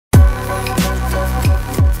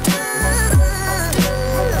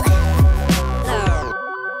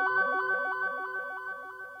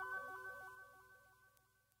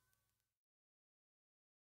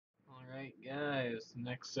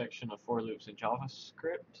Next section of for loops in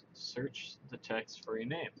JavaScript, search the text for a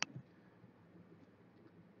name.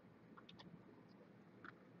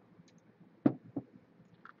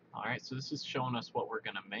 Alright, so this is showing us what we're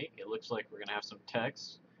going to make. It looks like we're going to have some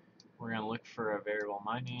text. We're going to look for a variable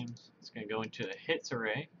myName. It's going to go into a hits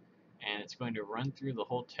array, and it's going to run through the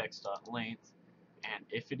whole text.length, and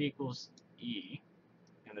if it equals E,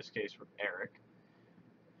 in this case for Eric,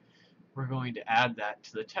 we're going to add that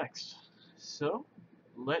to the text. So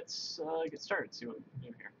let's get started, see what we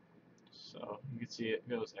can do here. So you can see it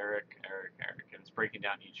goes Eric, Eric, Eric, and it's breaking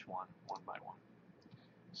down each one by one.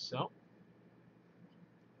 So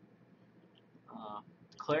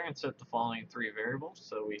declare and set the following three variables.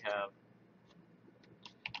 So we have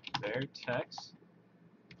var text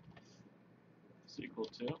is equal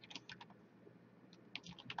to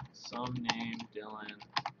some name Dylan,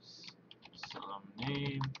 some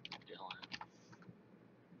name Dylan,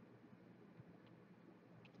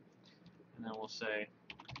 and then we'll say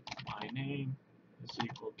my name is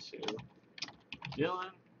equal to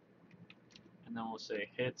Dylan, and then we'll say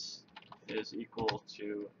hits is equal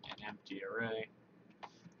to an empty array.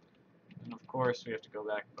 And of course we have to go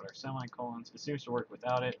back and put our semicolons. It seems to work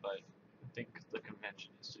without it, but I think the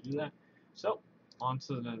convention is to do that. So on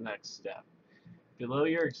to the next step. Below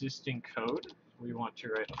your existing code, we want to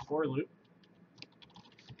write a for loop.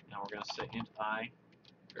 Now we're going to say int I,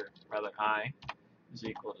 or rather I, is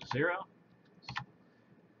equal to 0.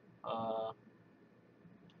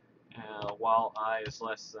 While I is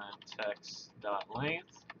less than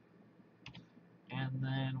text.length, and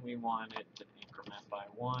then we want it to increment by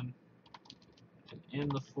 1. And in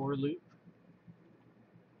the for loop,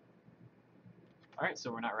 alright,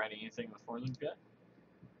 so we're not writing anything in the for loop yet.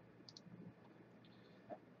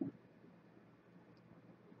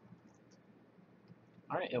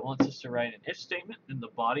 Alright, it wants us to write an if statement in the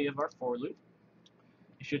body of our for loop.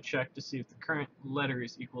 You should check to see if the current letter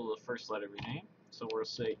is equal to the first letter of your name. So we'll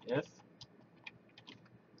say if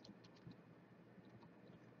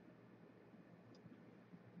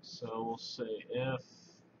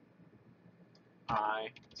I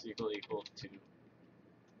is equal to,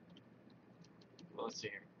 well, let's see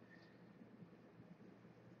here.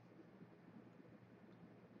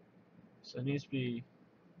 So it needs to be,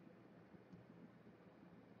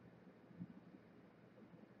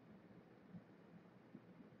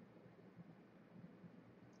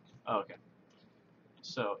 oh, okay.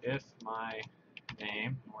 So if my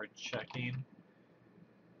name, we're checking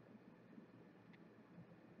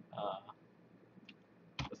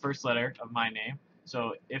the first letter of my name.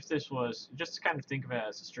 So if this was, just to kind of think of it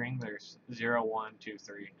as a string, there's 0, 1, 2,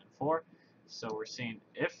 3, and 4. So we're seeing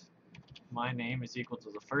if my name is equal to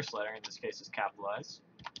the first letter, in this case is capitalized,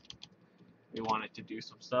 we want it to do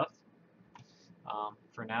some stuff.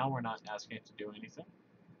 For now, we're not asking it to do anything.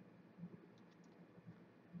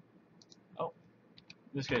 Oh,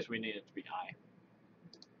 in this case, we need it to be I,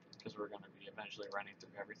 because we're going to be eventually running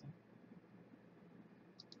through everything.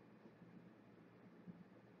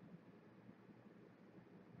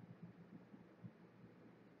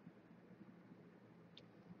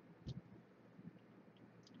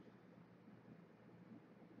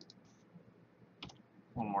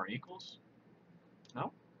 One more equals.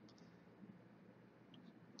 No?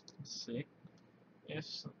 Let's see.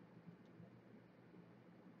 Yes.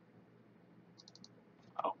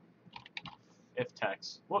 Oh. If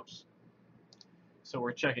text. Whoops. So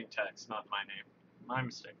we're checking text, not my name. My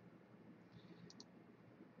mistake.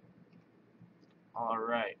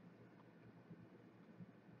 Alright.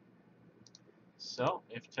 So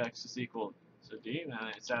if text is equal to D, then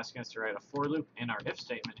it's asking us to write a for loop in our if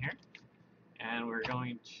statement here. And we're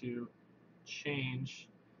going to change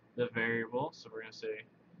the variable. So we're going to say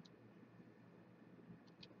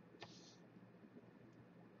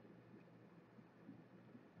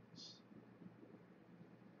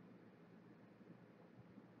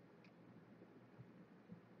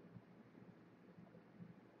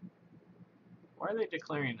why are they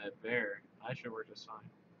declaring that var? I should work just fine.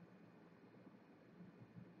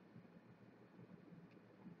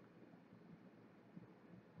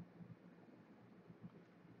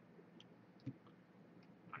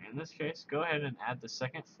 In this case, go ahead and add the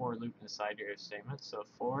second for loop inside your if statement. So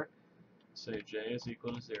for, say j is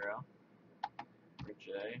equal to 0, where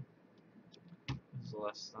j is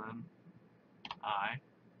less than I,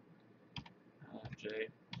 j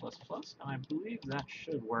plus plus, and I believe that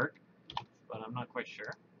should work, but I'm not quite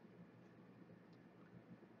sure.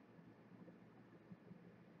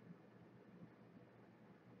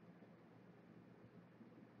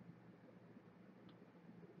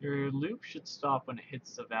 Your loop should stop when it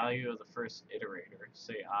hits the value of the first iterator,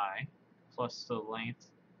 say I, plus the length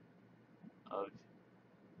of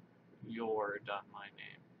your dot my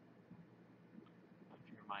name of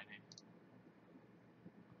your my name.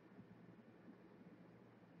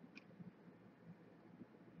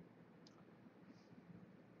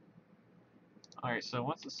 Alright, so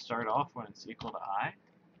once it start off when it's equal to I,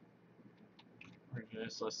 we're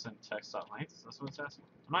just less than text.length. That's what it's asking.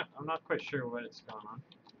 I'm not quite sure what it's going on.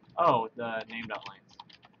 Oh, the name.length.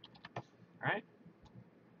 Alright?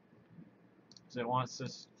 So it wants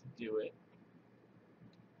us to do it.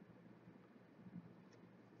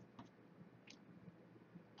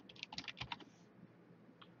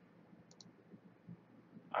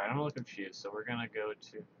 Alright, I'm a little confused, so we're gonna go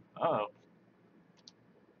to, oh,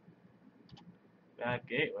 bad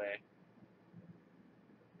gateway.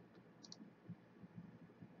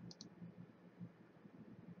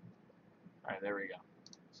 Alright, there we go.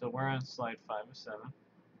 So we're on slide 5 of 7.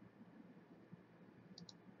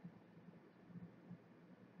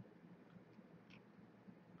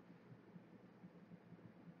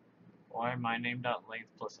 Why my name.length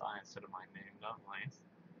plus I instead of my name.length?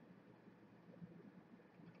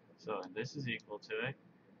 So this is equal to it,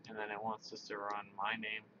 and then it wants us to run my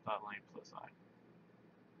name.length plus I.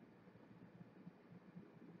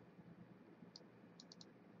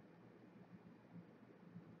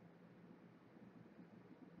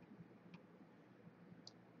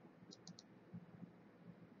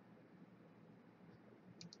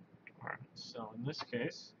 Alright, so in this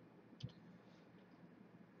case,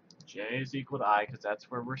 j is equal to I because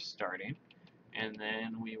that's where we're starting, and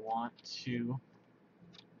then we want to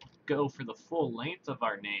go for the full length of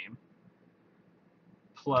our name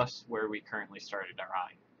plus where we currently started our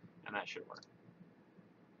I, and that should work.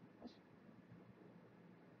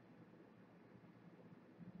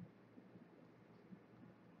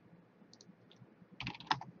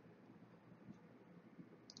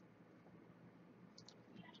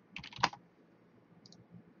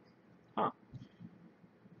 Huh.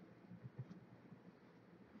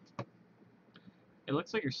 It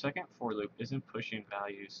looks like your second for loop isn't pushing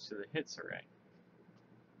values to the hits array.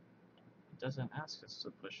 It doesn't ask us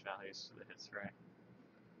to push values to the hits array.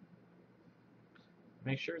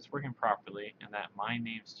 Make sure it's working properly and that my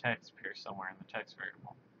name's text appears somewhere in the text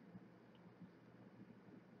variable.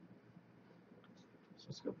 So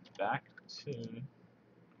let's go back to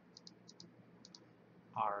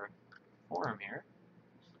our forum here.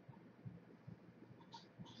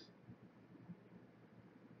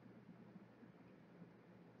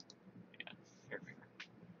 Yeah, here we go.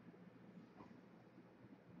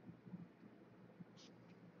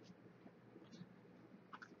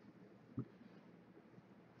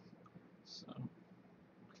 So,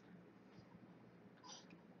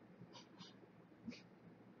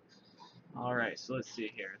 alright, so let's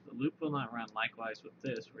see here. The loop will not run likewise with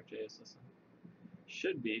this, where j is less than.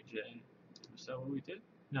 Should be j. Is that what we did?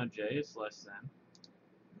 No, j is less than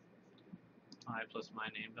I plus my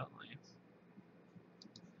name.length.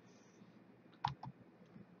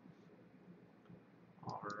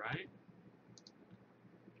 Alright.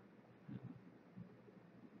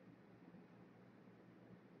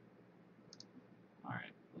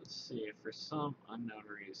 Alright, let's see if for some unknown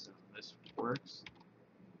reason this works.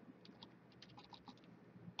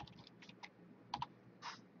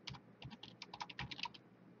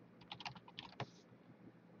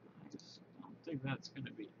 I just don't think that's going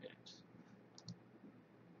to be it.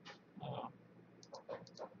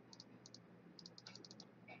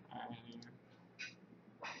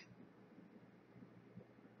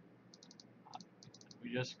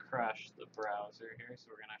 We just crashed the browser here, so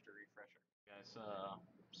we're going to have to refresh it. Guys,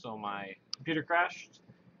 so my computer crashed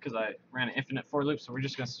because I ran an infinite for loop, so we're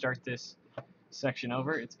just going to start this section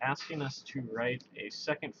over. It's asking us to write a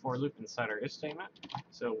second for loop inside our if statement.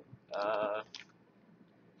 So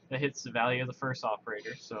that hits the value of the first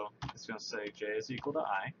operator, so it's going to say j is equal to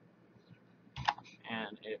I,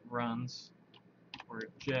 and it runs where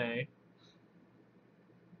j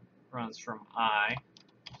runs from I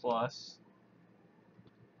plus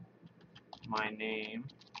my name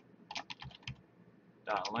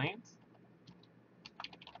dot length,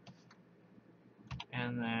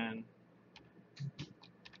 and then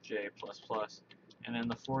j plus plus, and in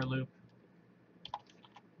the for loop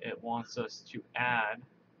it wants us to add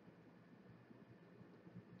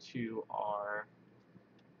to our,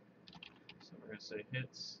 so we're going to say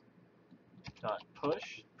hits dot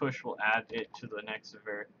push. Push will add it to the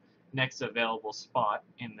next available spot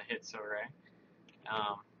in the hits array,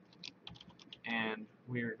 and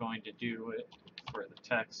we're going to do it for the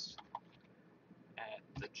text at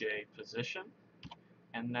the j position,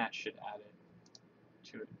 and that should add it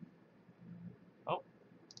to it. Oh,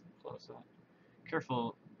 close. close that.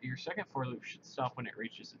 Careful, your second for loop should stop when it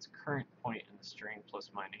reaches its current point in the string plus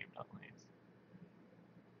myname.length.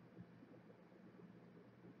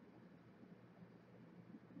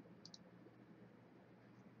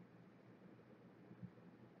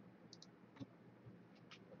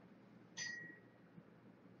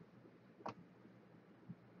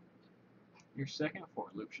 Your second for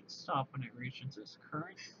loop should stop when it reaches its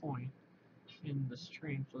current point in the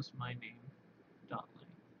string plus myname.length.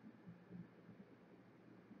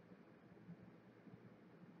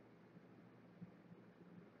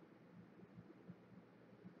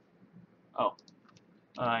 Oh,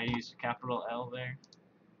 I used a capital L there,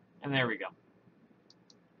 and there we go.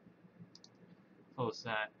 Close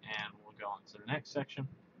that, and we'll go on to the next section.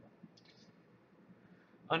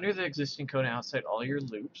 Under the existing code outside all your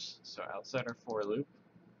loops, so outside our for loop,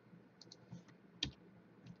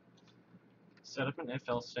 set up an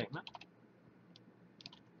if-else statement.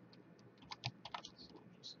 So we'll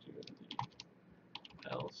just do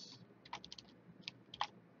the else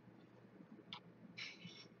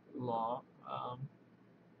law.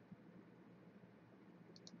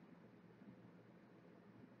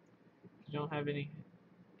 If you don't have any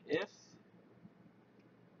if,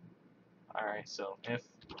 alright, so if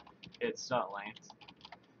its.length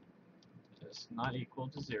is not equal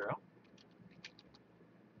to 0,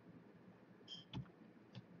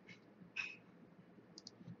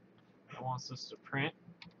 it wants us to print,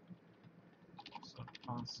 so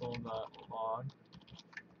console.log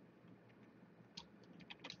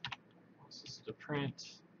wants us to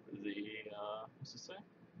print the, what's it say?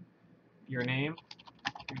 Your name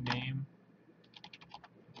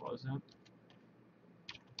wasn't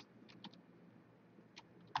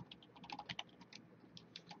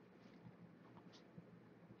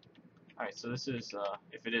alright, so this is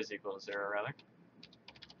if it is equal to 0 rather.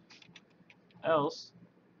 Else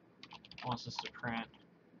wants us to print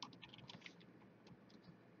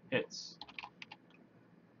hits.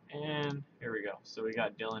 And here we go. So we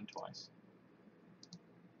got Dylan twice.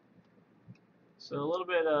 So a little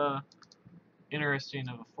bit interesting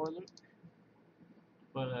of a for loop,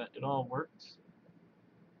 but it all worked.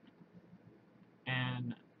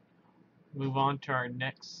 And move on to our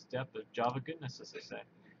next step of Java goodness, as they say.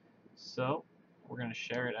 So we're going to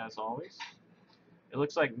share it as always. It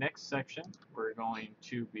looks like next section we're going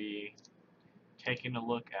to be taking a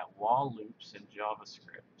look at while loops in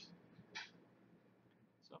JavaScript.